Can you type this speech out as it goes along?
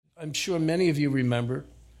I'm sure many of you remember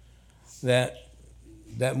that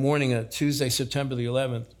morning, Tuesday, September the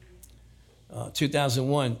 11th,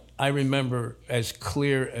 2001, I remember as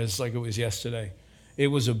clear as like it was yesterday. It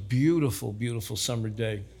was a beautiful, beautiful summer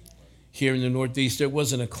day here in the Northeast. There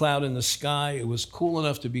wasn't a cloud in the sky. It was cool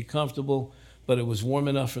enough to be comfortable, but it was warm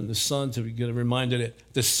enough from the sun to get a reminder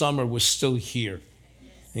that the summer was still here.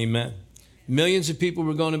 Amen. Millions of people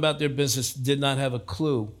were going about their business, did not have a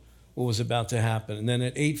clue what was about to happen. And then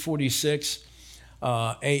at 8:46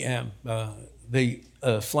 a.m., the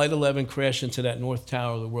Flight 11 crashed into that north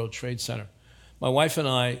tower of the World Trade Center. My wife and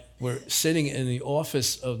I were sitting in the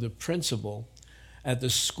office of the principal at the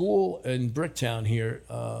school in Bricktown here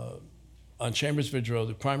on Chambersbridge Road,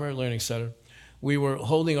 the Primary Learning Center. We were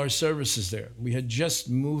holding our services there. We had just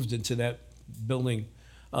moved into that building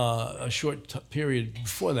a short period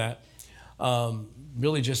before that.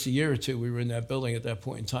 Really just a year or two, we were in that building at that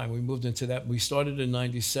point in time. We moved into that. We started in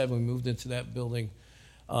 97. We moved into that building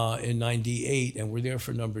in 98, and we're there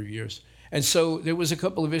for a number of years. And so there was a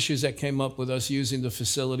couple of issues that came up with us using the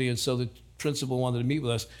facility, and so the principal wanted to meet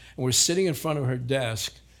with us. And we're sitting in front of her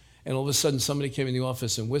desk, and all of a sudden somebody came in the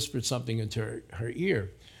office and whispered something into her ear.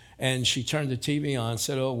 And she turned the TV on and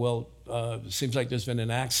said, oh, well, it seems like there's been an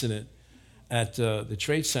accident at the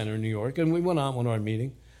Trade Center in New York. And we went on with our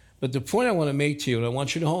meeting. But the point I want to make to you, and I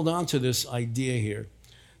want you to hold on to this idea here,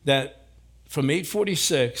 that from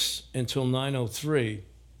 8:46 until 9:03,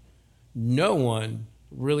 no one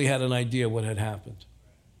really had an idea what had happened.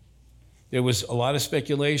 There was a lot of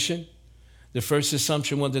speculation. The first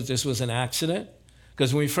assumption was that this was an accident.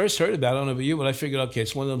 Because when we first heard about it, I don't know about you, but I figured, okay,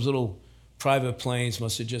 it's one of those little private planes,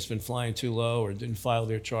 must have just been flying too low or didn't file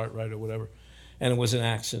their chart right or whatever. And it was an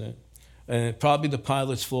accident. And probably the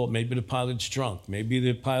pilot's fault. Maybe the pilot's drunk. Maybe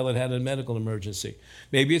the pilot had a medical emergency.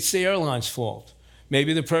 Maybe it's the airline's fault.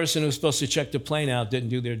 Maybe the person who was supposed to check the plane out didn't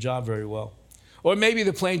do their job very well. Or maybe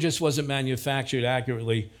the plane just wasn't manufactured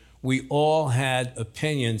accurately. We all had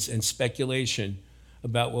opinions and speculation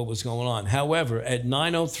about what was going on. However, at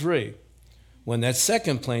 9:03, when that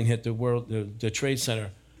second plane hit the Trade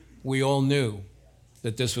Center, we all knew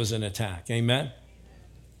that this was an attack. Amen?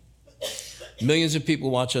 Millions of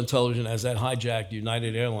people watch on television as that hijacked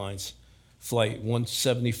United Airlines flight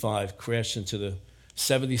 175 crashed into the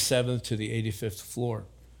 77th to the 85th floor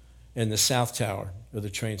in the South Tower of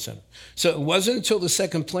the Trade Center. So it wasn't until the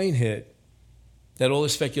second plane hit that all the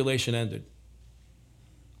speculation ended.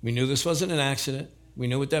 We knew this wasn't an accident. We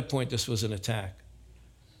knew at that point this was an attack.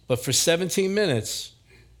 But for 17 minutes,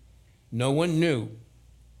 no one knew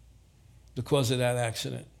the cause of that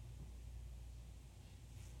accident.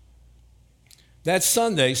 That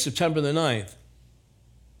Sunday, September the 9th,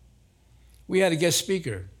 we had a guest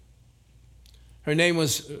speaker. Her name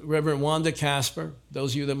was Reverend Wanda Casper.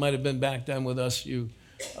 Those of you that might have been back then with us,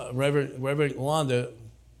 Reverend Wanda,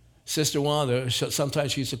 Sister Wanda,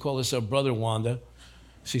 sometimes she used to call herself Brother Wanda.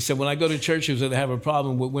 She said, when I go to churches that have a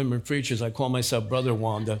problem with women preachers, I call myself Brother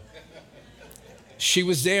Wanda. She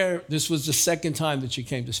was there. This was the second time that she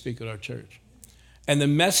came to speak at our church. And the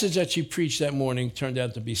message that she preached that morning turned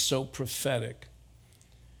out to be so prophetic.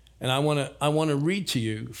 And I want to read to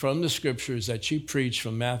you from the scriptures that she preached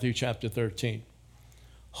from Matthew chapter 13.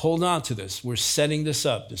 Hold on to this. We're setting this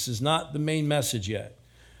up. This is not the main message yet.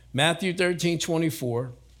 Matthew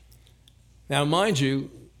 13:24. Now, mind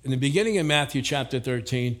you, in the beginning of Matthew chapter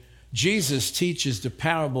 13, Jesus teaches the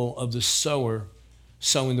parable of the sower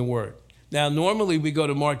sowing the word. Now, normally we go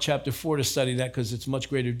to Mark chapter 4 to study that because it's much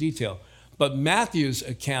greater detail. But Matthew's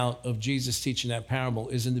account of Jesus teaching that parable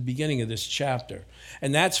is in the beginning of this chapter.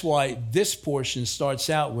 And that's why this portion starts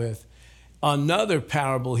out with another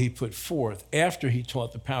parable he put forth after he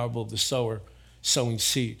taught the parable of the sower sowing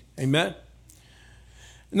seed. Amen?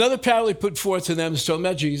 Another parable he put forth to them is talking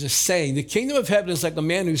about Jesus saying, the kingdom of heaven is like a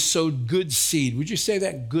man who sowed good seed. Would you say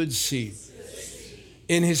that? Good seed.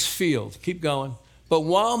 In his field. Keep going. But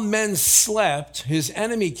while men slept, his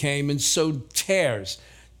enemy came and sowed tares.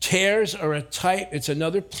 Tares are a type, it's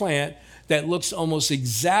another plant that looks almost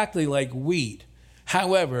exactly like wheat.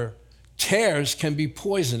 However, tares can be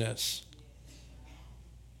poisonous.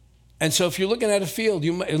 And so if you're looking at a field,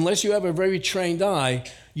 unless you have a very trained eye,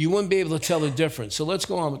 you wouldn't be able to tell the difference. So let's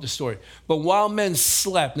go on with the story. But while men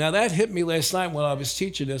slept, now that hit me last night when I was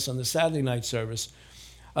teaching this on the Saturday night service.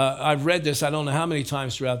 I've read this, I don't know how many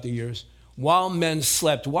times throughout the years. While men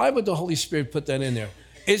slept, why would the Holy Spirit put that in there?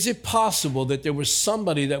 Is it possible that there was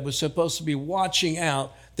somebody that was supposed to be watching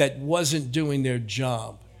out that wasn't doing their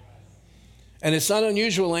job? And it's not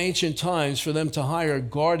unusual in ancient times for them to hire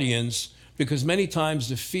guardians because many times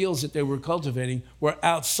the fields that they were cultivating were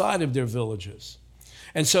outside of their villages.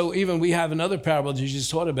 And so even we have another parable that Jesus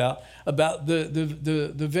taught about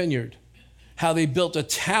the vineyard, how they built a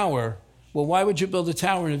tower. Well, why would you build a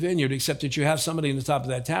tower in a vineyard except that you have somebody in the top of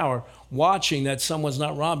that tower watching that someone's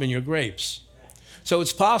not robbing your grapes? So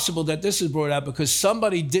it's possible that this is brought out because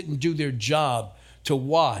somebody didn't do their job to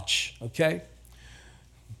watch, okay?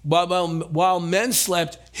 While men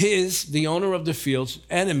slept, the owner of the field's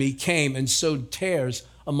enemy came and sowed tares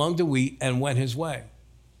among the wheat and went his way.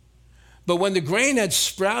 But when the grain had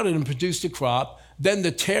sprouted and produced a crop, then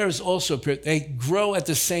the tares also appeared. They grow at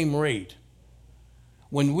the same rate.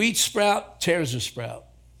 When wheat sprout, tares will sprout.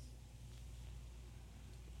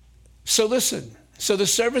 So listen. So the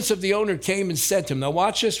servants of the owner came and said to him, now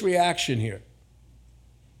watch this reaction here.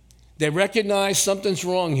 They recognize something's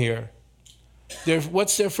wrong here.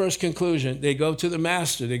 What's their first conclusion? They go to the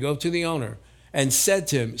master, they go to the owner, and said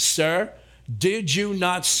to him, sir, did you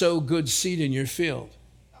not sow good seed in your field?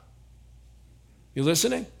 You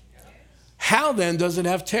listening? How then does it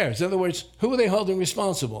have tares? In other words, who are they holding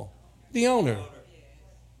responsible? The owner.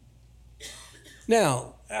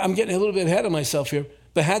 Now, I'm getting a little bit ahead of myself here,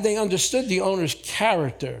 but had they understood the owner's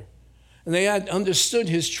character and they had understood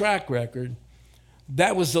his track record,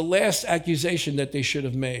 that was the last accusation that they should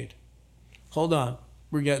have made. Hold on,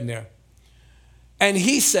 we're getting there. And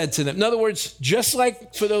he said to them, in other words, just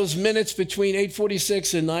like for those minutes between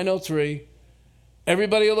 8:46 and 9:03,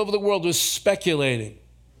 everybody all over the world was speculating.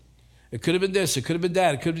 It could have been this, it could have been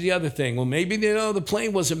that, it could have been the other thing. Well, maybe the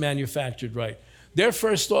plane wasn't manufactured right. Their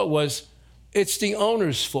first thought was, it's the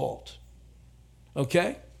owner's fault.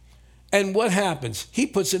 Okay? And what happens? He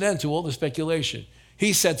puts an end to all the speculation.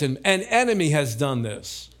 He said to him, an enemy has done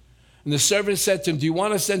this. And the servant said to him, do you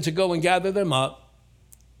want us then to go and gather them up?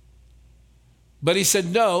 But he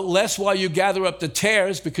said, no, lest while you gather up the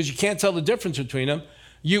tares, because you can't tell the difference between them,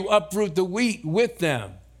 you uproot the wheat with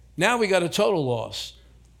them. Now we got a total loss.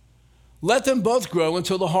 Let them both grow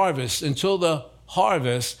until the harvest,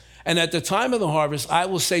 and at the time of the harvest, I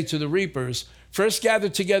will say to the reapers, first gather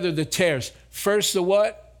together the tares. First the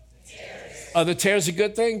what? Tares. Are the tares a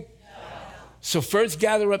good thing? No. So first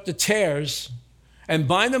gather up the tares and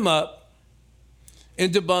bind them up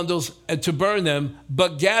into bundles and to burn them,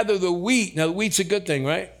 but gather the wheat. Now the wheat's a good thing,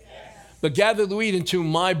 right? Yes. But gather the wheat into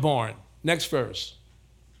my barn. Next verse.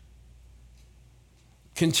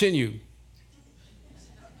 Continue.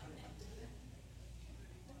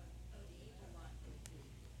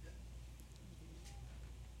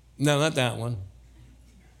 No, not that one.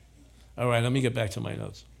 All right, let me get back to my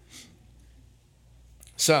notes.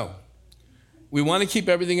 So, we want to keep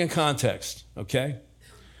everything in context, okay?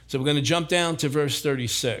 So we're going to jump down to verse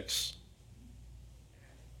 36.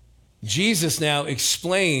 Jesus now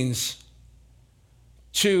explains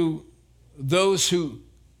to those who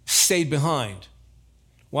stayed behind.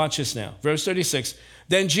 Watch this now. Verse 36.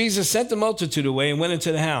 Then Jesus sent the multitude away and went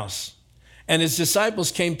into the house. And his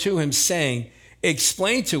disciples came to him saying,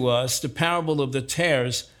 explain to us the parable of the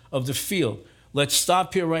tares of the field. Let's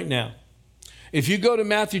stop here right now. If you go to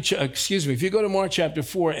if you go to Mark chapter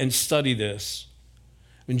 4 and study this,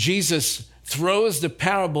 when Jesus throws the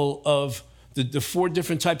parable of the four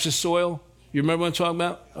different types of soil, you remember what I'm talking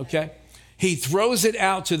about? Okay. He throws it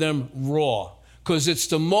out to them raw because it's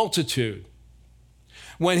the multitude.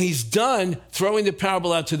 When he's done throwing the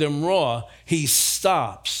parable out to them raw, he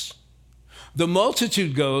stops. The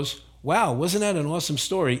multitude goes, wow, wasn't that an awesome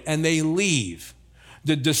story? And they leave.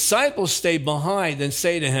 The disciples stay behind and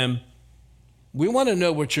say to him, we want to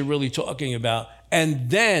know what you're really talking about. And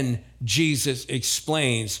then Jesus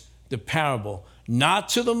explains the parable, not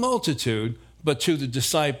to the multitude, but to the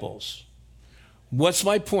disciples. What's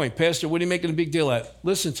my point? Pastor, what are you making a big deal at?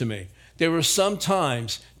 Listen to me. There are some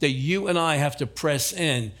times that you and I have to press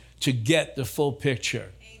in to get the full picture.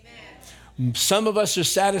 Amen. Some of us are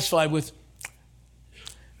satisfied with,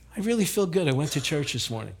 I really feel good. I went to church this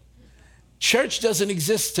morning. Church doesn't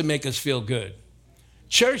exist to make us feel good.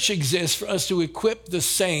 Church exists for us to equip the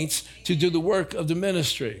saints to do the work of the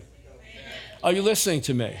ministry. Are you listening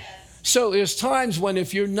to me? So there's times when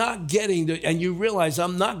if you're not getting and you realize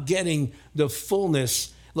I'm not getting the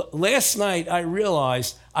fullness. Last night I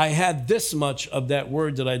realized I had this much of that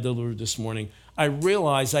word that I delivered this morning. I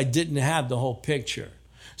realized I didn't have the whole picture.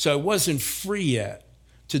 So I wasn't free yet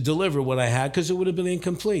to deliver what I had because it would have been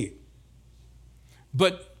incomplete.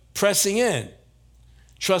 But pressing in,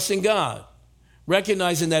 trusting God,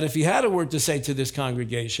 recognizing that if he had a word to say to this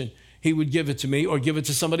congregation, he would give it to me or give it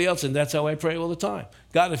to somebody else. And that's how I pray all the time.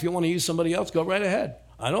 God, if you want to use somebody else, go right ahead.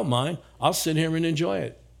 I don't mind. I'll sit here and enjoy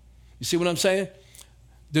it. You see what I'm saying?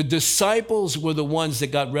 The disciples were the ones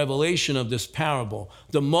that got revelation of this parable.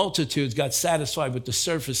 The multitudes got satisfied with the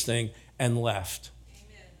surface thing and left.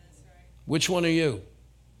 Which one are you?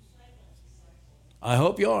 I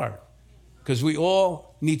hope you are, because we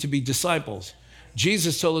all need to be disciples.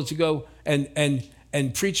 Jesus told us to go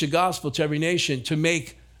and preach the gospel to every nation, to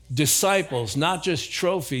make disciples, not just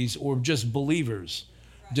trophies or just believers.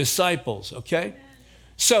 Disciples, okay?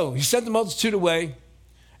 So he sent the multitude away,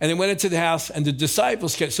 and they went into the house, and the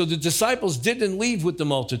disciples came. So the disciples didn't leave with the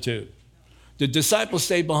multitude. The disciples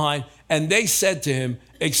stayed behind, and they said to him,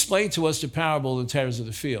 explain to us the parable of the tares of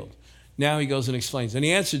the field. Now he goes and explains. And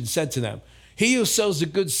he answered and said to them, he who sows the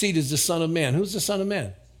good seed is the Son of Man. Who's the Son of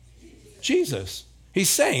Man? Jesus. He's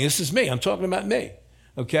saying, this is me. I'm talking about me,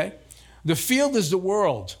 okay? The field is the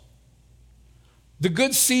world. The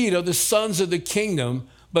good seed are the sons of the kingdom,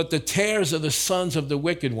 but the tares are the sons of the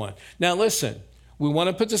wicked one. Now listen, we want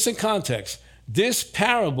to put this in context. This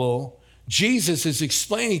parable, Jesus is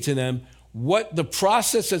explaining to them what the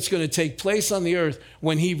process that's going to take place on the earth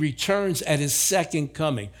when he returns at his second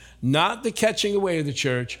coming. Not the catching away of the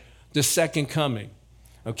church, the second coming.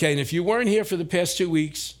 Okay, and if you weren't here for the past 2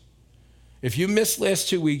 weeks, if you missed last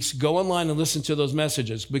 2 weeks, go online and listen to those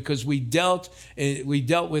messages, because we dealt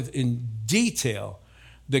with in detail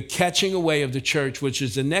the catching away of the church, which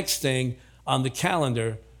is the next thing on the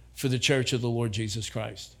calendar for the church of the Lord Jesus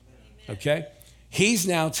Christ. Okay? He's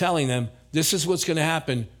now telling them, this is what's going to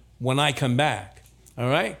happen when I come back. All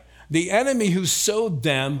right? The enemy who sowed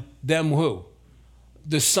them who?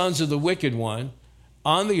 The sons of the wicked one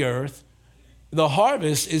on the earth. The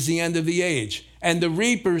harvest is the end of the age, and the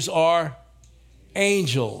reapers are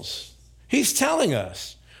angels. He's telling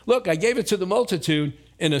us. Look, I gave it to the multitude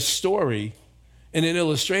in a story, in an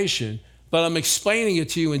illustration, but I'm explaining it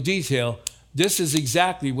to you in detail. This is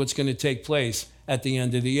exactly what's going to take place at the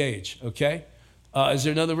end of the age, okay? Is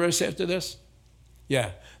there another verse after this?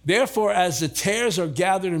 Yeah. Therefore, as the tares are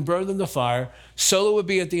gathered and burned in the fire, so it will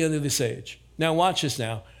be at the end of this age. Now, watch this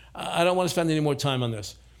now. I don't want to spend any more time on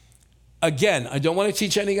this. Again, I don't want to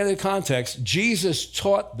teach any other context. Jesus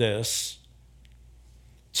taught this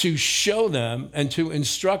to show them and to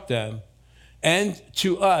instruct them and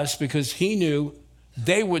to us, because he knew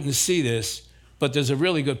they wouldn't see this, but there's a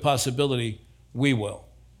really good possibility we will.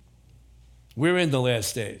 We're in the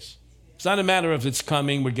last days. It's not a matter of it's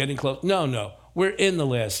coming, we're getting close. No. We're in the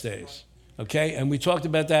last days, okay? And we talked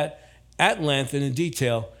about that at length and in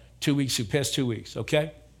detail past 2 weeks,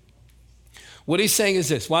 okay? What he's saying is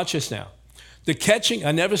this. Watch this now. The catching,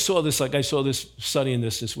 I never saw this like I saw this studying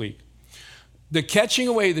this week. The catching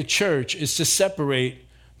away of the church is to separate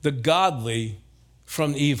the godly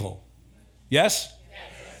from evil. Yes?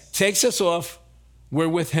 Yes. Takes us off, we're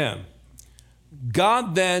with him.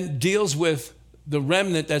 God then deals with the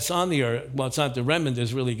remnant that's on the earth. Well, it's not the remnant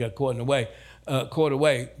that's really got caught away.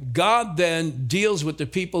 God then deals with the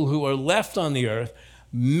people who are left on the earth.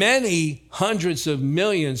 Many hundreds of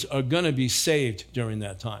millions are going to be saved during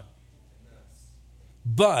that time.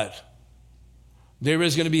 But there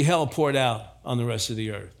is going to be hell poured out on the rest of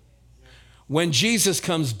the earth. When Jesus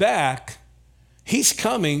comes back, he's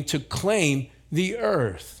coming to claim the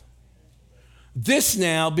earth. This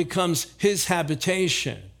now becomes his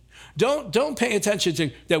habitation. Don't pay attention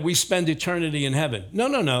to that we spend eternity in heaven.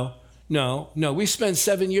 No. We spend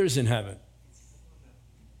 7 years in heaven.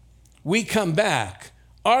 We come back.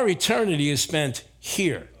 Our eternity is spent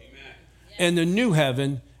here in the new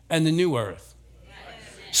heaven and the new earth.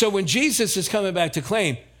 So when Jesus is coming back to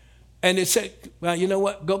claim, and it said, well, you know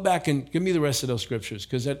what? Go back and give me the rest of those scriptures,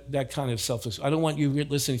 because that kind of selfless. I don't want you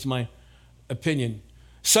listening to my opinion.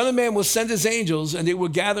 Son of Man will send his angels, and they will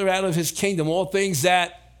gather out of his kingdom all things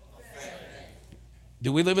that.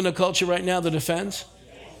 Do we live in a culture right now that offends?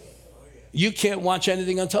 You can't watch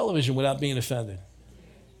anything on television without being offended.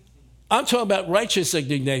 I'm talking about righteous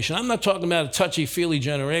indignation. I'm not talking about a touchy-feely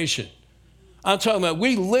generation. I'm talking about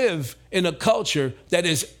we live in a culture that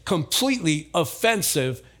is completely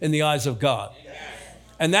offensive in the eyes of God.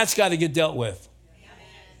 And that's got to get dealt with.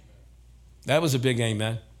 That was a big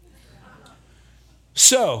amen.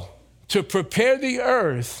 So, to prepare the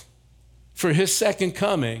earth for his second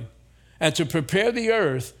coming, and to prepare the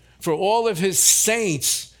earth for all of his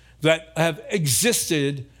saints that have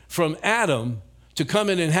existed from Adam to come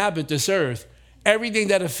and inhabit this earth, everything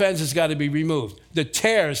that offends has got to be removed. The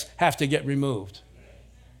tares have to get removed.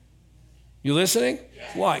 You listening?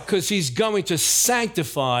 Yes. Why? Because he's going to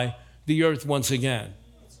sanctify the earth once again.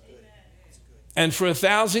 And for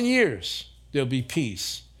 1,000 years, there'll be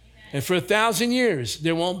peace. And for 1,000 years,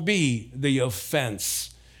 there won't be the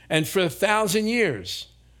offense. And for 1,000 years,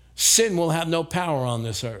 sin will have no power on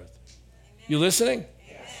this earth. You listening?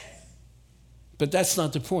 Yes. But that's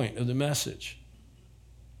not the point of the message.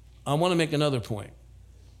 I want to make another point.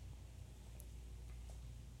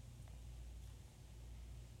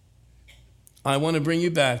 I want to bring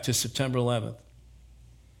you back to September 11th.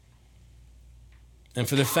 And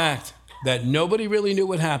for the fact that nobody really knew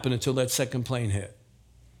what happened until that second plane hit.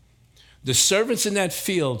 The servants in that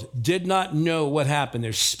field did not know what happened.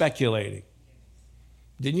 They're speculating.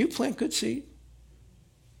 Didn't you plant good seed?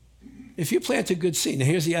 If you planted good seed, now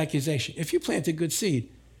here's the accusation. If you planted good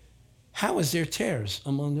seed, how is there tares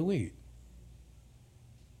among the wheat?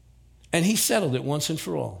 And he settled it once and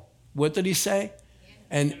for all. What did he say?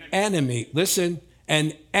 An enemy, listen,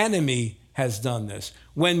 an enemy has done this.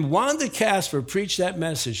 When Wanda Casper preached that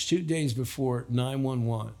message 2 days before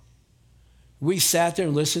 9/11, we sat there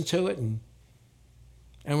and listened to it, and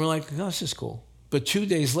we're like, oh, this is cool. But 2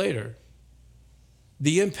 days later,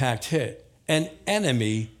 the impact hit. An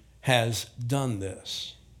enemy has done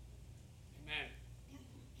this. Amen.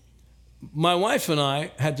 My wife and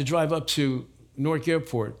I had to drive up to Newark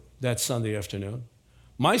Airport that Sunday afternoon.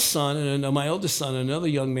 My son and my oldest son and another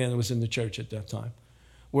young man that was in the church at that time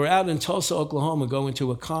were out in Tulsa, Oklahoma, going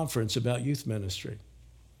to a conference about youth ministry.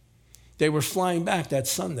 They were flying back that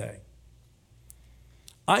Sunday.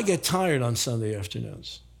 I get tired on Sunday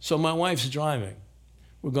afternoons, so my wife's driving.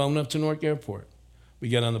 We're going up to Newark Airport. We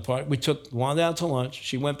get on the park. We took Wanda out to lunch.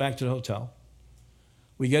 She went back to the hotel.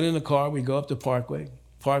 We get in the car. We go up the Parkway.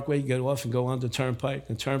 Parkway, get off and go on the Turnpike.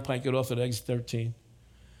 And Turnpike, get off at exit 13.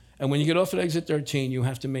 And when you get off at exit 13, you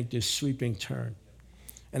have to make this sweeping turn.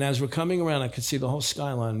 And as we're coming around, I could see the whole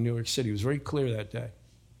skyline of New York City. It was very clear that day.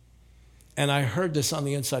 And I heard this on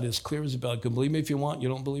the inside as clear as a bell. You can believe me if you want. You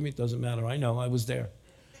don't believe me, it doesn't matter. I know, I was there.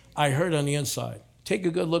 I heard on the inside, take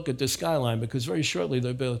a good look at this skyline because very shortly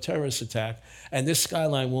there'll be a terrorist attack and this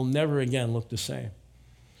skyline will never again look the same.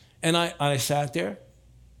 And I sat there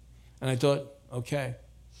and I thought, okay,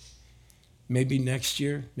 maybe next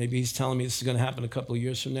year, maybe he's telling me this is going to happen a couple of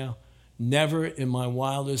years from now. Never in my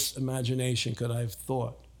wildest imagination could I have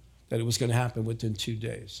thought that it was going to happen within 2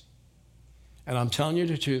 days. And I'm telling you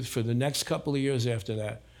the truth, for the next couple of years after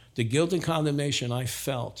that, the guilt and condemnation I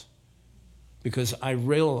felt because I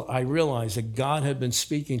realized that God had been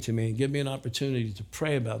speaking to me and giving me an opportunity to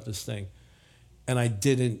pray about this thing, and I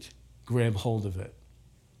didn't grab hold of it.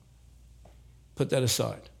 Put that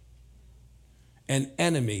aside. An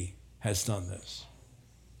enemy has done this.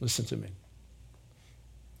 Listen to me.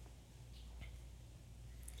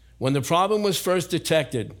 When the problem was first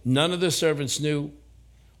detected, none of the servants knew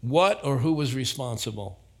what or who was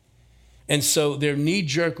responsible. And so their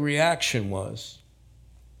knee-jerk reaction was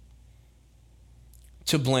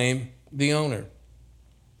to blame the owner.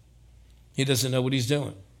 He doesn't know what he's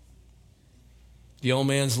doing. The old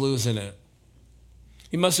man's losing it.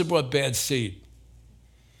 He must have brought bad seed.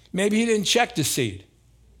 Maybe he didn't check the seed.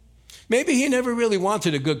 Maybe he never really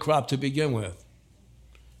wanted a good crop to begin with.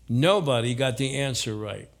 Nobody got the answer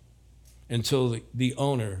right until the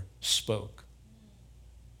owner spoke.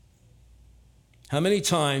 How many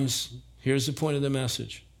times, here's the point of the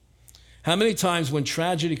message, how many times when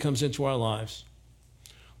tragedy comes into our lives,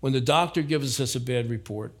 when the doctor gives us a bad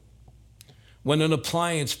report, when an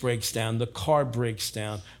appliance breaks down, the car breaks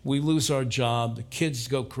down, we lose our job, the kids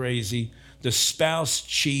go crazy, the spouse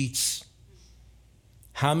cheats,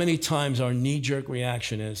 how many times our knee-jerk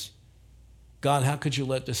reaction is, God, how could you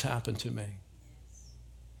let this happen to me?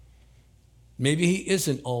 Maybe he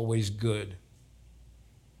isn't always good.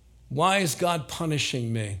 Why is God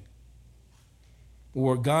punishing me?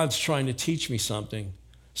 Or God's trying to teach me something,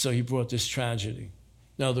 so he brought this tragedy.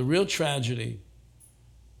 Now, the real tragedy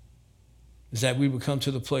is that we would come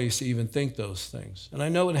to the place to even think those things. And I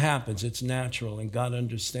know it happens. It's natural, and God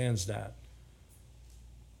understands that.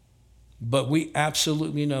 But we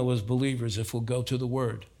absolutely know as believers, if we'll go to the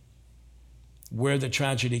Word, where the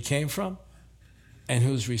tragedy came from and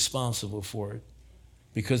who's responsible for it.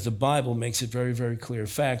 Because the Bible makes it very, very clear. In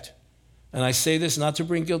fact, and I say this not to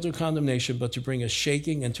bring guilt or condemnation, but to bring a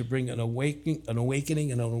shaking and to bring an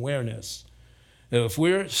awakening and an awareness. That if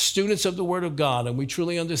we're students of the Word of God and we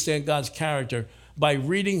truly understand God's character by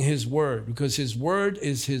reading his Word, because his Word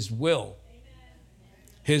is his will.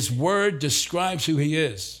 His Word describes who he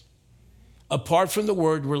is. Apart from the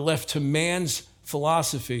Word, we're left to man's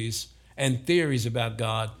philosophies and theories about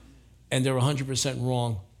God, and they're 100%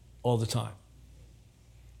 wrong all the time.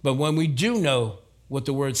 But when we do know what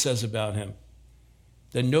the Word says about him,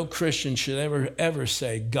 then no Christian should ever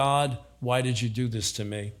say, God, why did you do this to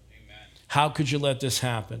me? Amen. How could you let this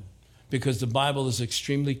happen? Because the Bible is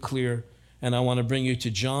extremely clear, and I want to bring you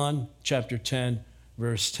to John chapter 10,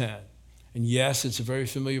 verse 10. And yes, it's a very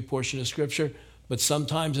familiar portion of Scripture, but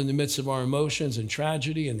sometimes in the midst of our emotions and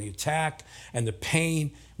tragedy and the attack and the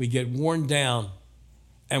pain, we get worn down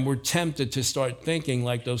and we're tempted to start thinking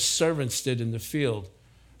like those servants did in the field.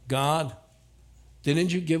 God,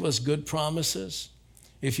 Didn't you give us good promises?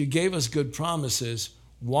 If you gave us good promises,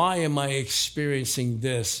 why am I experiencing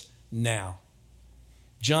this now?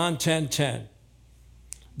 John 10:10.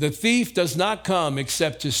 The thief does not come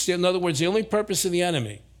except to steal. In other words, the only purpose of the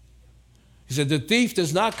enemy. He said, the thief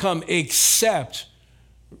does not come except,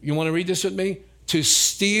 you want to read this with me? To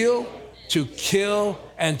steal, to kill,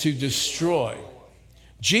 and to destroy.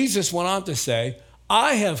 Jesus went on to say,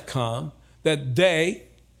 I have come that they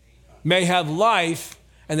may have life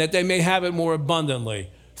and that they may have it more abundantly.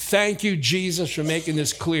 Thank you, Jesus, for making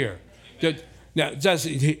this clear. Now,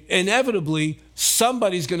 inevitably,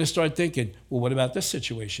 somebody's going to start thinking, well, what about this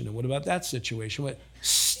situation? And what about that situation?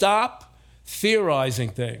 Stop theorizing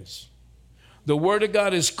things. The Word of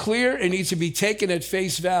God is clear. It needs to be taken at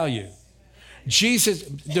face value. Jesus,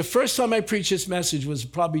 the first time I preached this message was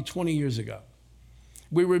probably 20 years ago.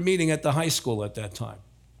 We were meeting at the high school at that time.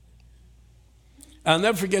 I'll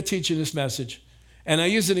never forget teaching this message. And I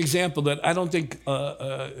use an example that I don't think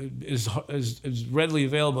is as readily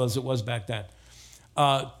available as it was back then.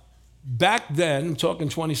 Back then, I'm talking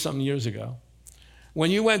 20-something years ago,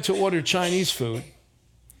 when you went to order Chinese food,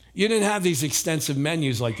 you didn't have these extensive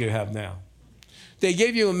menus like you have now. They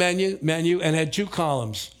gave you a menu and had 2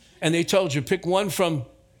 columns. And they told you, pick one from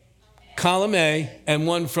column A and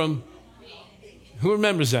one from, who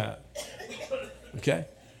remembers that? Okay?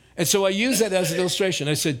 And so I use that as an illustration.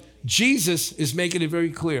 I said, Jesus is making it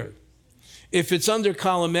very clear. If it's under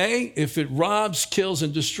column A, if it robs, kills,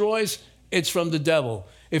 and destroys, it's from the devil.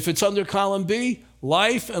 If it's under column B,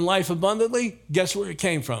 life and life abundantly, guess where it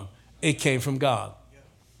came from? It came from God.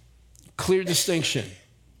 Clear distinction.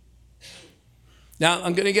 Now,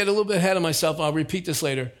 I'm going to get a little bit ahead of myself. I'll repeat this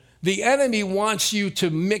later. The enemy wants you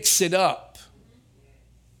to mix it up.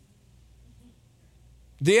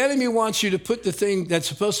 The enemy wants you to put the thing that's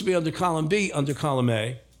supposed to be under column B under column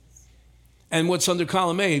A, and what's under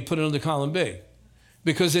column A, put it under column B.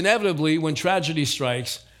 Because inevitably, when tragedy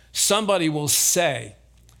strikes, somebody will say,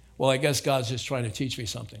 well, I guess God's just trying to teach me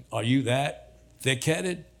something. Are you that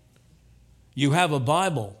thick-headed? You have a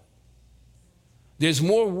Bible. There's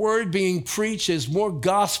more word being preached, there's more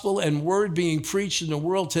gospel and word being preached in the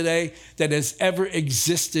world today than has ever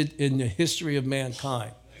existed in the history of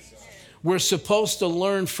mankind. We're supposed to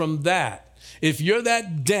learn from that. If you're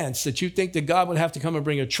that dense that you think that God would have to come and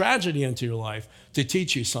bring a tragedy into your life to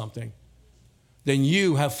teach you something, then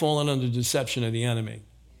you have fallen under the deception of the enemy.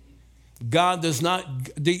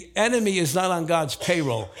 The enemy is not on God's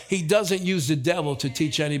payroll. He doesn't use the devil to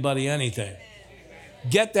teach anybody anything.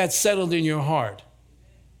 Get that settled in your heart.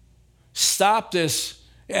 Stop this.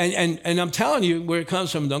 And I'm telling you where it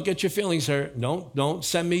comes from. Don't get your feelings hurt. Don't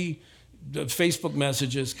send me Facebook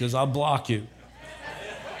messages because I'll block you.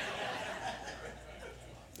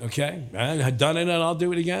 Okay? I've done it and I'll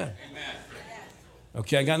do it again.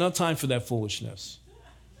 Okay? I got no time for that foolishness.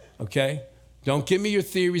 Okay? Don't give me your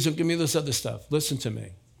theories. Don't give me this other stuff. Listen to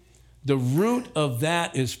me. The root of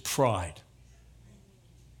that is pride.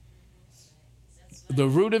 The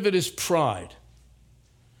root of it is pride.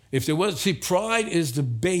 If there was, see, pride is the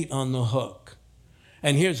bait on the hook.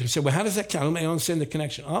 And here's, you say, well, how does that count? I don't understand the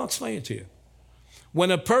connection. I'll explain it to you.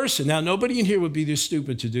 When a person, now nobody in here would be this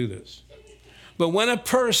stupid to do this, but when a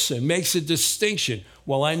person makes a distinction,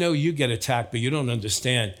 well, I know you get attacked, but you don't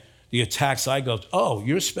understand the attacks I go through. Oh,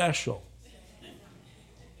 you're special.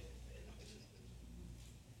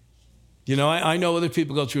 You know, I know other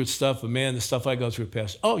people go through stuff, but man, the stuff I go through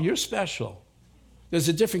past. Oh, you're special. There's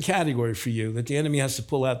a different category for you that the enemy has to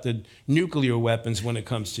pull out the nuclear weapons when it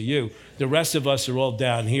comes to you. The rest of us are all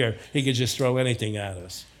down here. He can just throw anything at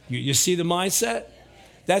us. You see the mindset?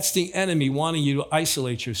 That's the enemy wanting you to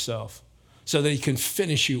isolate yourself so that he can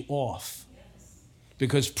finish you off.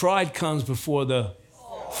 Because pride comes before the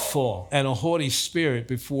fall and a haughty spirit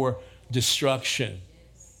before destruction.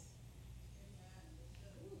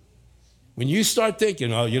 When you start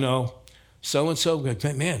thinking, oh, you know, so-and-so,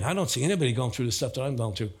 man, I don't see anybody going through the stuff that I'm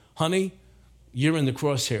going through. Honey, you're in the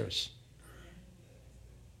crosshairs.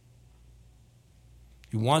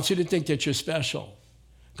 He wants you to think that you're special.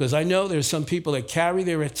 Because I know there's some people that carry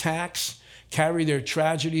their attacks, carry their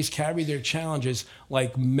tragedies, carry their challenges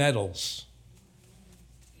like medals.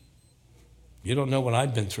 You don't know what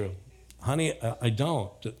I've been through. Honey, I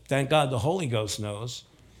don't. Thank God the Holy Ghost knows.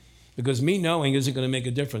 Because me knowing isn't going to make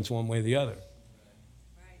a difference one way or the other.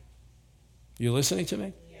 You listening to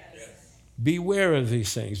me? Yes. Beware of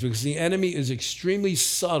these things because the enemy is extremely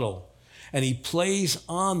subtle and he plays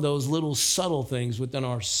on those little subtle things within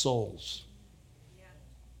our souls. Yeah.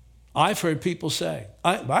 I've heard people say,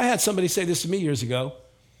 I had somebody say this to me years ago,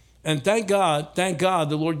 and thank God,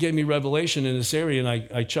 the Lord gave me revelation in this area, and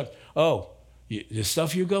I checked, oh, The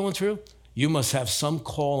stuff you're going through, you must have some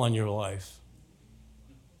call on your life.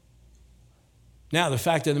 Now, the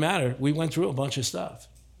fact of the matter, we went through a bunch of stuff.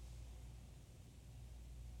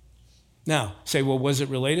 Now, say, well, was it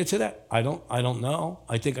related to that? I don't know.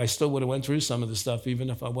 I think I still would have went through some of the stuff even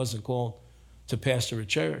if I wasn't called to pastor a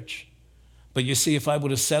church. But you see, if I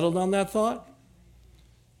would have settled on that thought,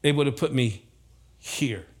 it would have put me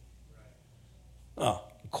here. Oh,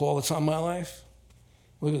 the call that's on my life?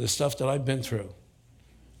 Look at the stuff that I've been through.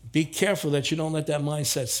 Be careful that you don't let that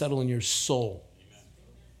mindset settle in your soul.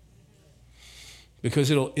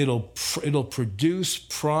 Because it'll produce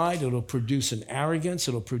pride, it'll produce an arrogance,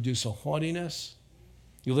 it'll produce a haughtiness.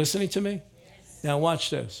 You listening to me? Yes. Now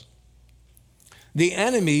watch this. The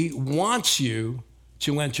enemy wants you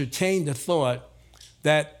to entertain the thought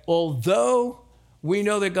that although we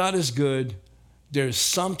know that God is good, there's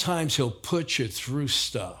sometimes he'll put you through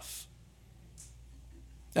stuff.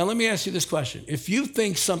 Now let me ask you this question. If you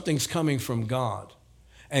think something's coming from God,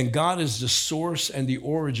 and God is the source and the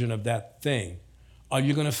origin of that thing, are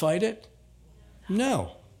you going to fight it?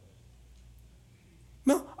 No.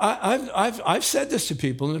 No, I've said this to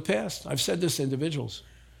people in the past. I've said this to individuals,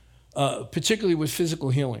 particularly with physical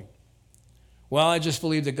healing. Well, I just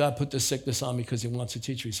believe that God put this sickness on me because he wants to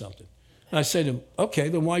teach me something. And I say to them, okay,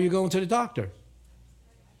 then why are you going to the doctor?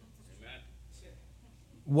 Amen.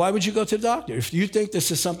 Why would you go to the doctor? If you think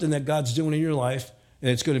this is something that God's doing in your life and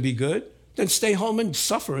it's going to be good, then stay home and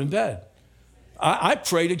suffer in bed. I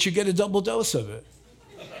pray that you get a double dose of it.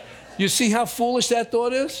 You see how foolish that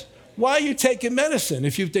thought is? Why are you taking medicine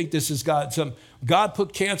if you think this is God? God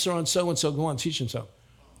put cancer on so-and-so, go on, teach him so.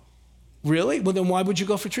 Really? Well, then why would you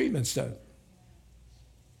go for treatments then?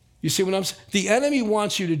 You see what I'm saying? The enemy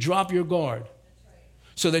wants you to drop your guard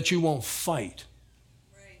so that you won't fight.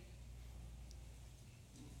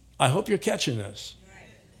 I hope you're catching this.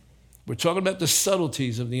 We're talking about the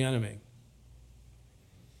subtleties of the enemy.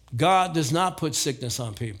 God does not put sickness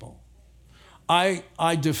on people.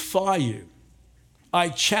 I defy you. I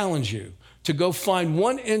challenge you to go find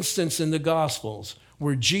one instance in the Gospels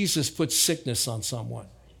where Jesus put sickness on someone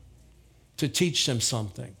to teach them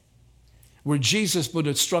something. Where Jesus would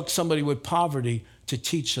have struck somebody with poverty to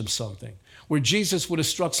teach them something. Where Jesus would have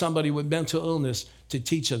struck somebody with mental illness to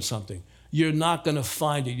teach them something. You're not going to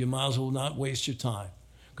find it. You might as well not waste your time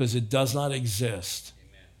because it does not exist.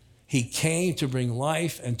 Amen. He came to bring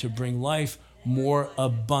life and to bring life more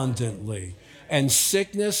abundantly. And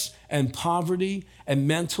sickness and poverty and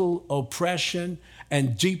mental oppression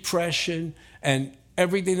and depression and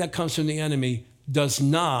everything that comes from the enemy does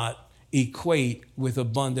not equate with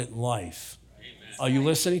abundant life. Amen. Are you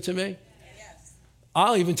listening to me? Yes.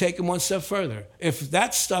 I'll even take it one step further. If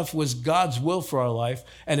that stuff was God's will for our life,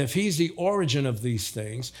 and if he's the origin of these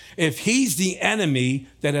things, if he's the enemy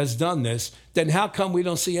that has done this, then how come we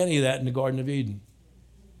don't see any of that in the Garden of Eden?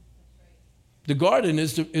 The garden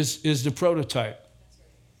is the prototype.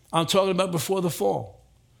 I'm talking about before the fall.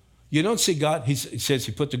 You don't see God. He says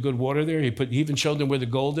he put the good water there. He even showed them where the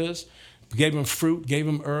gold is. Gave them fruit, gave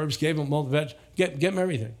them herbs, gave them all the veg. Get them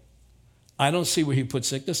everything. I don't see where he put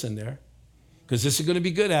sickness in there. Because this is going to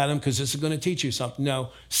be good, Adam, because this is going to teach you something.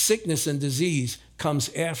 No, sickness and disease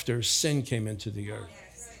comes after sin came into the earth.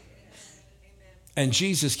 And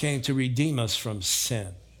Jesus came to redeem us from sin.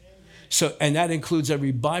 So, and that includes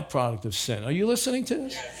every byproduct of sin. Are you listening to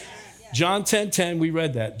this? Yes. John 10:10, we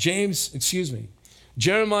read that.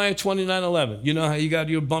 Jeremiah 29:11. You know how you got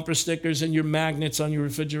your bumper stickers and your magnets on your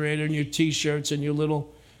refrigerator and your T-shirts and your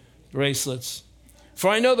little bracelets. For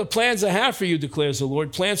I know the plans I have for you, declares the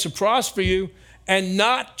Lord, plans to prosper you and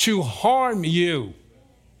not to harm you.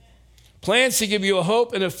 Plans to give you a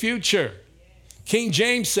hope and a future. King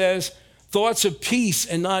James says, thoughts of peace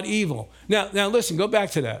and not evil. Now listen, go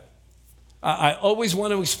back to that. I always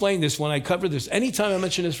want to explain this when I cover this. Anytime I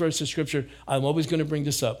mention this verse of scripture, I'm always going to bring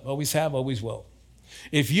this up. Always have, always will.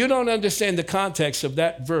 If you don't understand the context of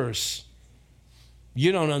that verse,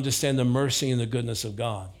 you don't understand the mercy and the goodness of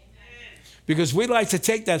God. Because we like to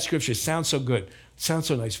take that scripture. It sounds so good. It sounds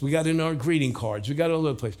so nice. We got it in our greeting cards. We got it all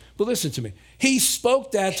over the place. But listen to me. He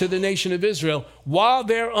spoke that to the nation of Israel while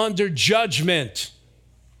they're under judgment.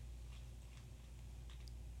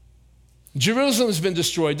 Jerusalem's been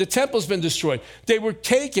destroyed. The temple's been destroyed. They were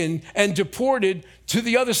taken and deported to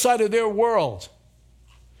the other side of their world.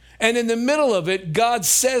 And in the middle of it, God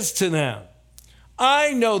says to them,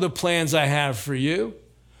 I know the plans I have for you.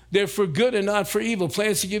 They're for good and not for evil.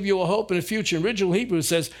 Plans to give you a hope and a future. In original Hebrew, it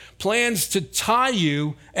says plans to tie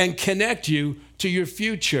you and connect you to your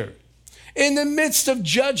future. In the midst of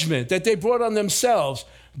judgment that they brought on themselves,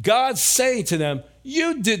 God's saying to them,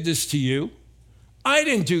 you did this to you. I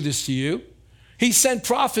didn't do this to you. He sent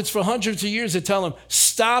prophets for hundreds of years to tell him,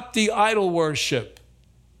 stop the idol worship.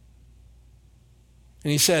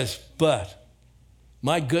 And he says, but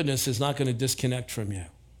my goodness is not going to disconnect from you.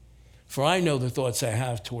 For I know the thoughts I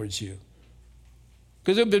have towards you.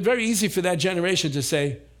 Because it would have been very easy for that generation to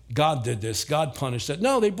say, God did this, God punished that.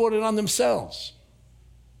 No, they brought it on themselves.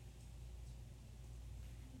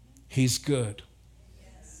 He's good.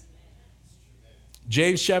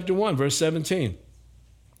 James chapter 1, verse 17.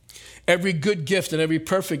 Every good gift and every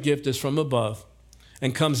perfect gift is from above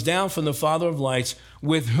and comes down from the Father of lights,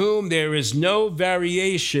 with whom there is no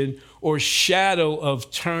variation or shadow of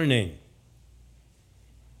turning.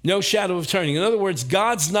 No shadow of turning. In other words,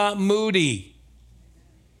 God's not moody.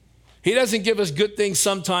 He doesn't give us good things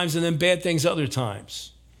sometimes and then bad things other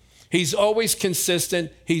times. He's always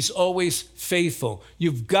consistent. He's always faithful.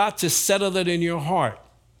 You've got to settle that in your heart,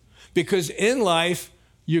 because in life,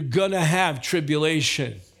 you're going to have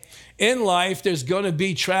tribulation. In life, there's going to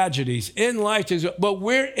be tragedies. In life, but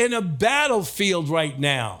we're in a battlefield right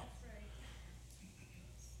now.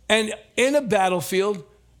 And in a battlefield,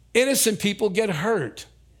 innocent people get hurt.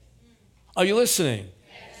 Are you listening?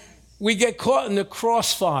 Yes. We get caught in the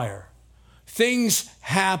crossfire. Things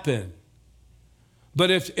happen. But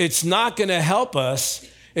if it's not going to help us,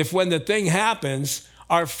 if when the thing happens,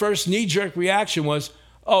 our first knee-jerk reaction was,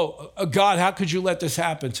 oh, God, how could you let this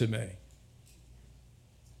happen to me?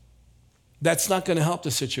 That's not going to help the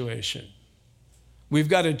situation. We've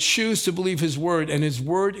got to choose to believe his word, and his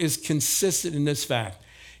word is consistent in this fact.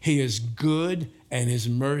 He is good, and his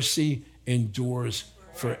mercy endures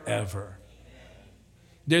forever.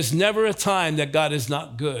 There's never a time that God is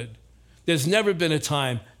not good. There's never been a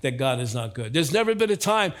time that God is not good. There's never been a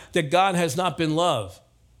time that God has not been love.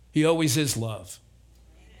 He always is love.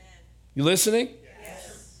 You listening?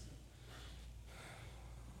 Yes.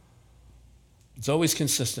 It's always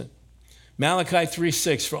consistent. Malachi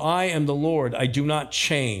 3:6, for I am the Lord, I do not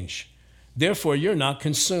change. Therefore, you're not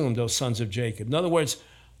consumed, O sons of Jacob. In other words,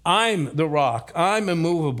 I'm the rock. I'm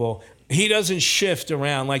immovable. He doesn't shift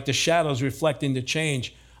around like the shadows reflecting the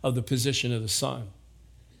change of the position of the sun.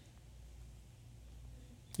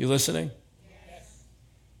 You listening? Yes.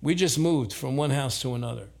 We just moved from one house to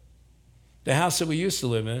another. The house that we used to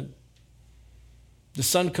live in, the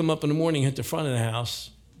sun come up in the morning, hit the front of the house.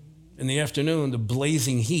 In the afternoon, the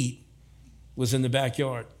blazing heat was in the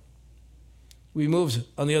backyard. We moved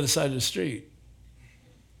on the other side of the street.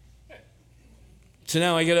 So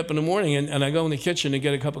now I get up in the morning and I go in the kitchen to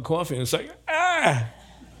get a cup of coffee, and it's like, ah!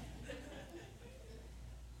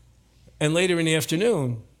 And later in the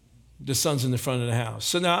afternoon, the sun's in the front of the house.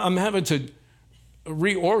 So now I'm having to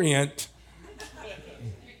reorient.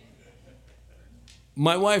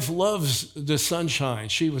 My wife loves the sunshine.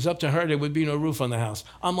 She was up to her, there would be no roof on the house.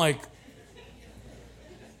 I'm like,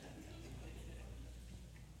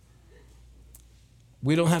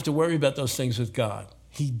 we don't have to worry about those things with God.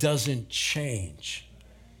 He doesn't change.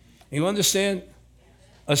 You understand?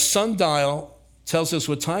 A sundial tells us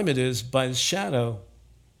what time it is by the shadow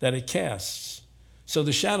that it casts. So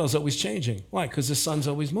the shadow's always changing. Why? Because the sun's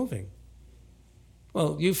always moving.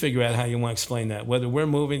 Well, you figure out how you want to explain that. Whether we're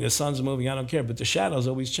moving, the sun's moving, I don't care. But the shadow's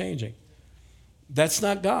always changing. That's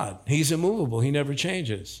not God. He's immovable. He never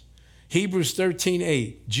changes. Hebrews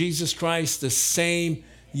 13:8, Jesus Christ the same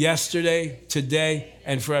yesterday, today,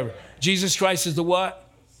 and forever. Jesus Christ is the what?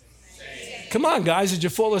 Same. Come on, guys. Did you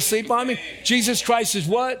fall asleep on me? Jesus Christ is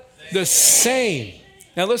what? The same.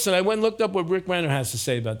 Now listen, I went and looked up what Rick Renner has to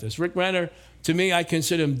say about this. Rick Renner, to me, I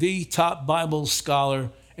consider him the top Bible scholar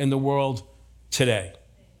in the world today.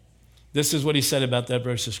 This is what he said about that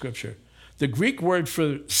verse of scripture. The Greek word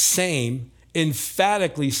for same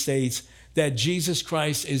emphatically states that Jesus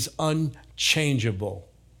Christ is unchangeable.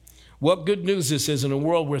 What good news this is in a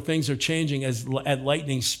world where things are changing at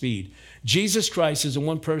lightning speed. Jesus Christ is the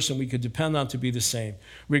one person we could depend on to be the same,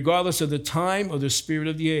 regardless of the time or the spirit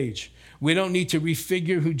of the age. We don't need to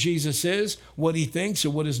refigure who Jesus is, what he thinks, or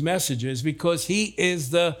what his message is, because he is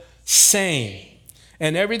the same.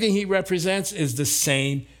 And everything he represents is the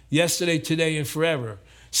same yesterday, today, and forever.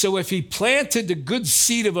 So if he planted the good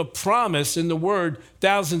seed of a promise in the word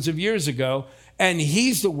thousands of years ago, and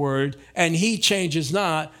he's the word, and he changes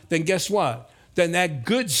not, then guess what? Then that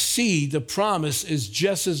good seed, the promise, is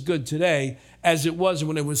just as good today as it was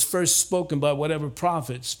when it was first spoken by whatever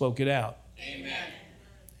prophet spoke it out. Amen.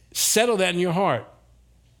 Settle that in your heart.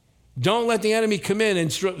 Don't let the enemy come in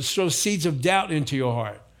and throw seeds of doubt into your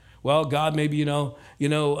heart. Well, God, maybe you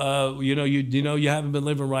haven't been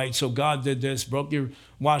living right, so God did this, broke your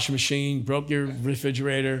washing machine, broke your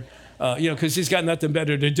refrigerator, because he's got nothing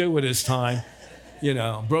better to do with his time.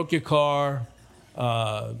 Broke your car,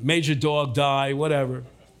 major dog die, whatever.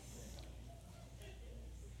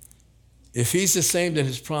 If he's the same, then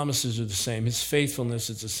his promises are the same. His faithfulness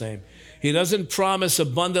is the same. He doesn't promise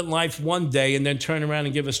abundant life one day and then turn around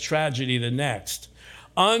and give us tragedy the next.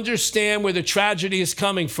 Understand where the tragedy is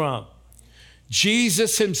coming from.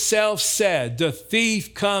 Jesus himself said, the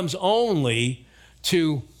thief comes only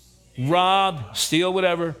to rob, steal,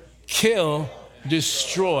 whatever, kill,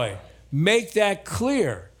 destroy. Make that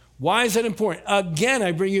clear. Why is that important? Again,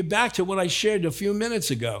 I bring you back to what I shared a few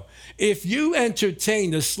minutes ago. If you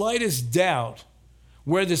entertain the slightest doubt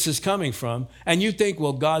where this is coming from, and you think,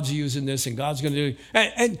 well, God's using this and God's going to do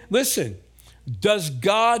it. And listen, does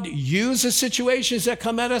God use the situations that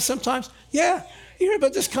come at us sometimes? Yeah, you hear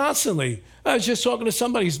about this constantly. I was just talking to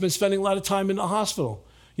somebody who's been spending a lot of time in the hospital,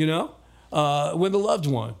 with a loved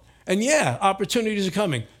one. And yeah, opportunities are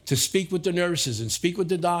coming to speak with the nurses and speak with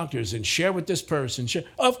the doctors and share with this person.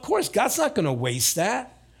 Of course, God's not going to waste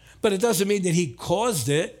that, but it doesn't mean that he caused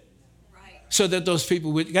it so that those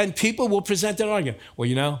people would, and people will present that argument.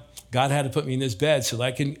 Well, God had to put me in this bed so that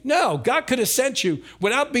I can, no, God could have sent you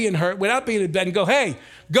without being hurt, without being in bed and go, hey,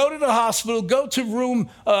 go to the hospital, go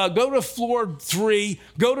to floor 3,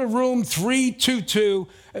 go to room 322.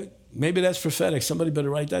 Maybe that's prophetic. Somebody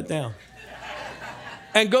better write that down.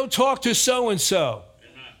 And go talk to so-and-so.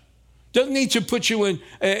 Doesn't need to put you in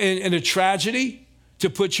a tragedy to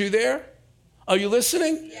put you there. Are you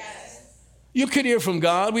listening? Yes. You could hear from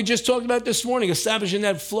God. We just talked about this morning, establishing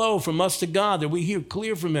that flow from us to God, that we hear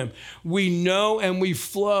clear from him. We know and we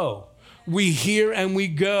flow. We hear and we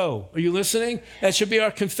go. Are you listening? That should be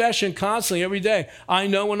our confession constantly, every day. I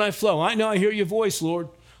know when I flow. I know I hear your voice, Lord.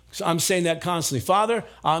 So I'm saying that constantly. Father,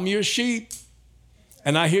 I'm your sheep,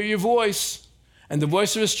 and I hear your voice. And the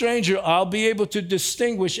voice of a stranger, I'll be able to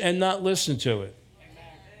distinguish and not listen to it.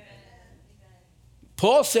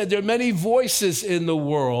 Paul said there are many voices in the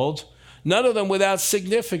world, none of them without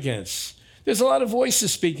significance. There's a lot of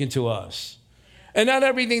voices speaking to us. And not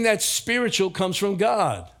everything that's spiritual comes from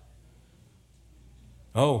God.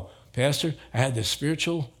 Oh, Pastor, I had this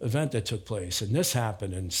spiritual event that took place, and this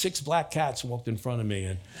happened, and 6 black cats walked in front of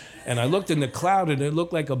me, and I looked in the cloud, and it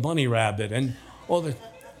looked like a bunny rabbit, and all the...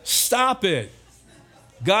 Stop it.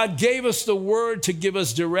 God gave us the word to give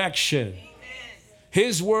us direction.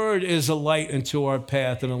 His word is a light into our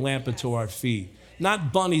path and a lamp into our feet.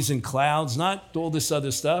 Not bunnies and clouds, not all this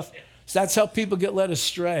other stuff. That's how people get led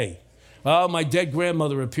astray. Oh, my dead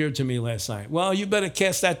grandmother appeared to me last night. Well, you better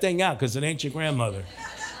cast that thing out because it ain't your grandmother.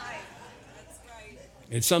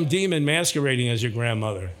 It's some demon masquerading as your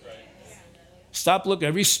grandmother. Stop looking.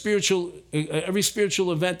 Every spiritual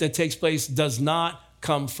event that takes place does not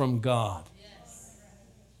come from God.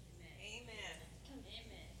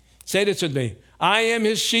 Say this with me. I am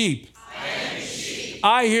his sheep.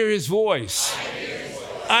 I hear his voice.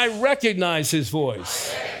 I recognize his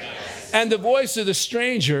voice. And the voice of the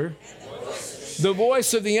stranger, the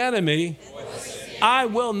voice of the enemy, I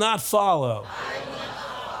will not follow.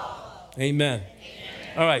 Amen.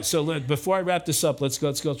 All right, so before I wrap this up, let's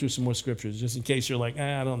go through some more scriptures, just in case you're like,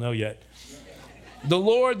 I don't know yet. The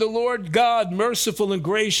Lord God, merciful and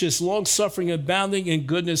gracious, long-suffering, abounding in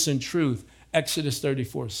goodness and truth. Exodus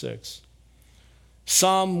 34:6.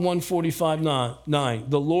 Psalm 145:9.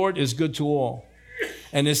 The Lord is good to all,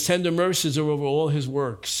 and his tender mercies are over all his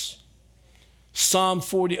works. Psalm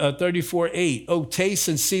 34:8. Oh, taste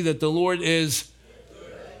and see that the Lord is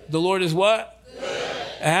good. The Lord is what?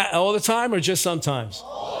 Good. All the time or just sometimes?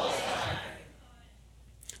 All the time.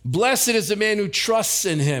 Blessed is the man who trusts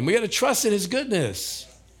in him. We got to trust in his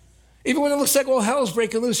goodness. Even when it looks like all hell's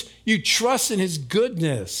breaking loose, you trust in his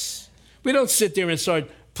goodness. We don't sit there and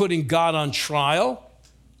start putting God on trial.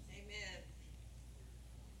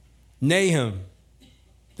 Amen. Nahum,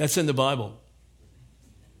 that's in the Bible.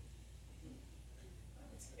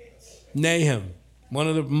 Nahum, one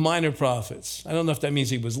of the minor prophets. I don't know if that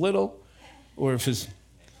means he was little or if his...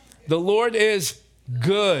 The Lord is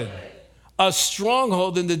good, a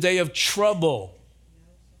stronghold in the day of trouble.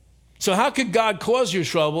 So how could God cause your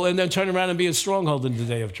trouble and then turn around and be a stronghold in the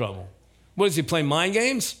day of trouble? What does he play, mind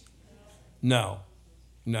games? No.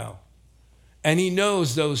 And he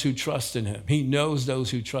knows those who trust in him. He knows those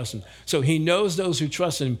who trust him. So he knows those who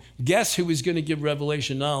trust in him. Guess who is going to give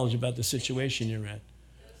revelation knowledge about the situation you're in?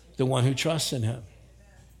 The one who trusts in him.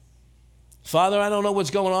 Father, I don't know what's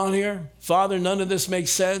going on here. Father, none of this makes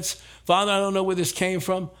sense. Father, I don't know where this came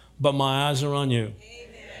from, but my eyes are on you. Amen.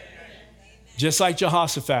 Just like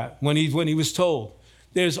Jehoshaphat, when he was told,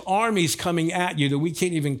 there's armies coming at you that we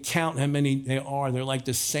can't even count how many there are. They're like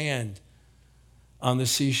the sand on the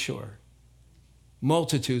seashore.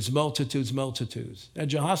 Multitudes. And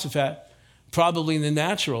Jehoshaphat Probably in the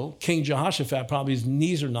natural, King Jehoshaphat, probably his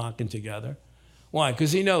knees are knocking together. Why?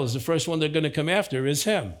 Because he knows the first one they're going to come after is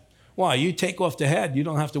him. Why? You take off the head, you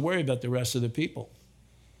don't have to worry about the rest of the people.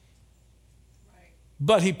 Right.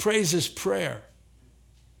 But he prays this prayer.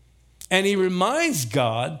 And he reminds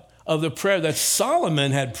God of the prayer that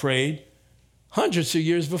Solomon had prayed hundreds of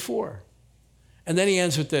years before. And then he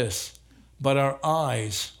ends with this, but our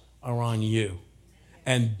eyes are on you.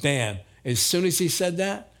 And bam, as soon as he said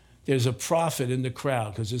that, there's a prophet in the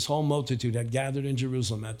crowd because this whole multitude had gathered in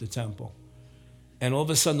Jerusalem at the temple. And all of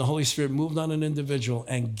a sudden, the Holy Spirit moved on an individual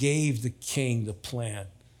and gave the king the plan.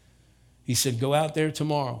 He said, go out there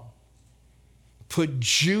tomorrow. Put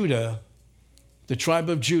Judah, the tribe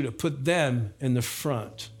of Judah, put them in the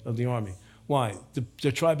front of the army. Why?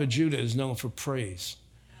 The tribe of Judah is known for praise,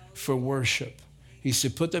 for worship. He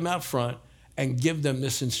said, put them out front and give them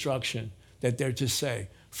this instruction that they're to say,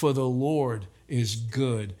 for the Lord is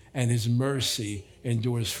good and his mercy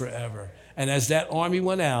endures forever. And as that army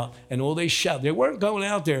went out and all they shouted, they weren't going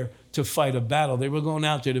out there to fight a battle. They were going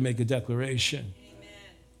out there to make a declaration.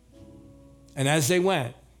 Amen. And as they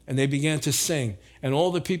went and they began to sing, and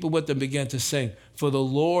all the people with them began to sing, for the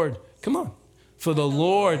Lord, come on, for the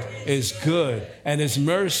Lord is good and his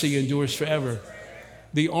mercy endures forever.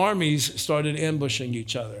 The armies started ambushing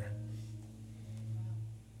each other.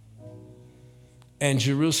 And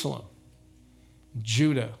Jerusalem,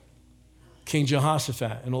 Judah, King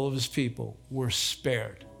Jehoshaphat and all of his people were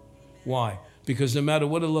spared. Why? Because no matter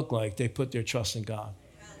what it looked like, they put their trust in God.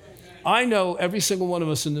 I know every single one of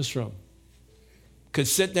us in this room could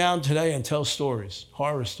sit down today and tell stories,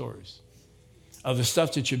 horror stories, of the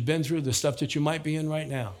stuff that you've been through, the stuff that you might be in right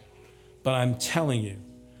now. But I'm telling you,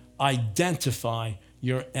 identify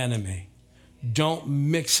your enemy. Don't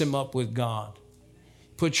mix him up with God.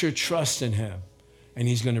 Put your trust in him, and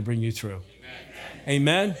he's going to bring you through.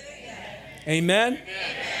 Amen? Amen?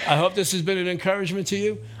 I hope this has been an encouragement to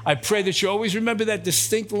you. I pray that you always remember that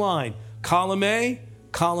distinct line, column A,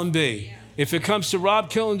 column B. If it comes to rob,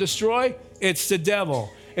 kill, and destroy, it's the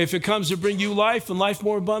devil. If it comes to bring you life and life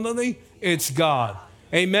more abundantly, it's God.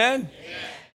 Amen? Amen.